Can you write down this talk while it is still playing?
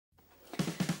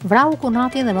Vrau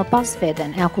kunatin dhe më pas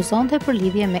veten, e akuzonte për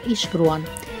lidhje me ish-gruan.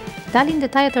 Dalin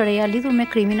detajet të reja lidhur me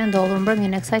krimin e ndodhur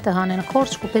mbrëmjen e kësaj të hëne në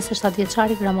Korce, ku 57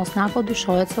 vjeçari Gramosnako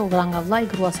dyshohet se u vra nga vllai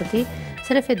i gruas së tij,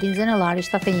 Serefedin Zenellari,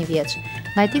 71 vjeç.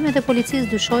 Nga hetimet e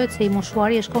policisë dyshohet se i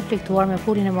moshuari është konfliktuar me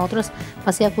burrin e motrës,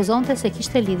 pasi akuzonte se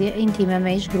kishte lidhje intime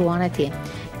me ish-gruan e tij.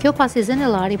 Kjo pasi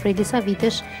Zenellari prej disa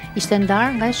vitesh ishte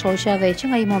ndarë nga shoqja dhe që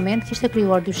nga ai moment kishte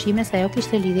krijuar dyshime se ajo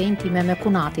kishte lidhje intime me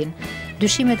kunatin.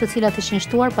 Dyshime të cilat ishin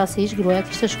shtuar pasi ish-gruaja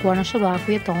kishte shkuar në SBA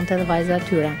ku jetonte dhe vajza e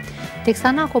tyre.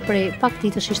 Teksa Nako prej pak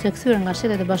ditësh ishte kthyer nga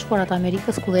Shtetet e Bashkuara të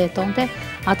Amerikës ku dhe jetonte,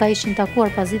 ata ishin takuar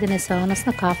pas ditën e së hënës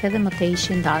në kafe dhe mëtej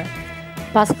ishin ndarë.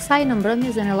 Pas kësaj në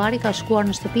mbrëmje, Zenellari ka shkuar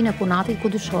në shtëpinë e punatit ku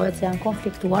dyshohet se janë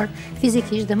konfliktuar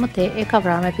fizikisht dhe mëtej e ka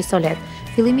vrarë me pistolet.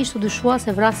 Fillimisht u dyshua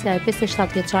se vrasja e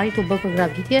 57 vjeçarit u bë për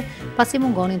gravitje, pasi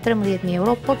mungonin 13.000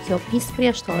 euro, por kjo pisë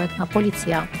përjashtohet nga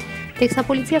policia. Teksa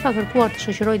policia ka kërkuar të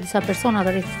shoqërojë disa persona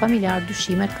dhe rreth familjar,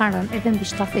 dyshimet kanë rënë edhe mbi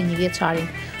 71 vjeçarin.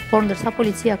 Por ndërsa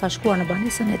policia ka shkuar në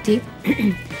banesën e tij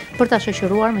për ta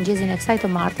shoqëruar mëngjesin e kësaj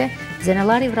të marte,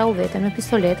 Zenellari vrau veten me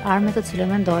pistolet, armë të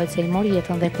cilën mendohet se i mori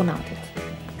jetën dhe kunatit.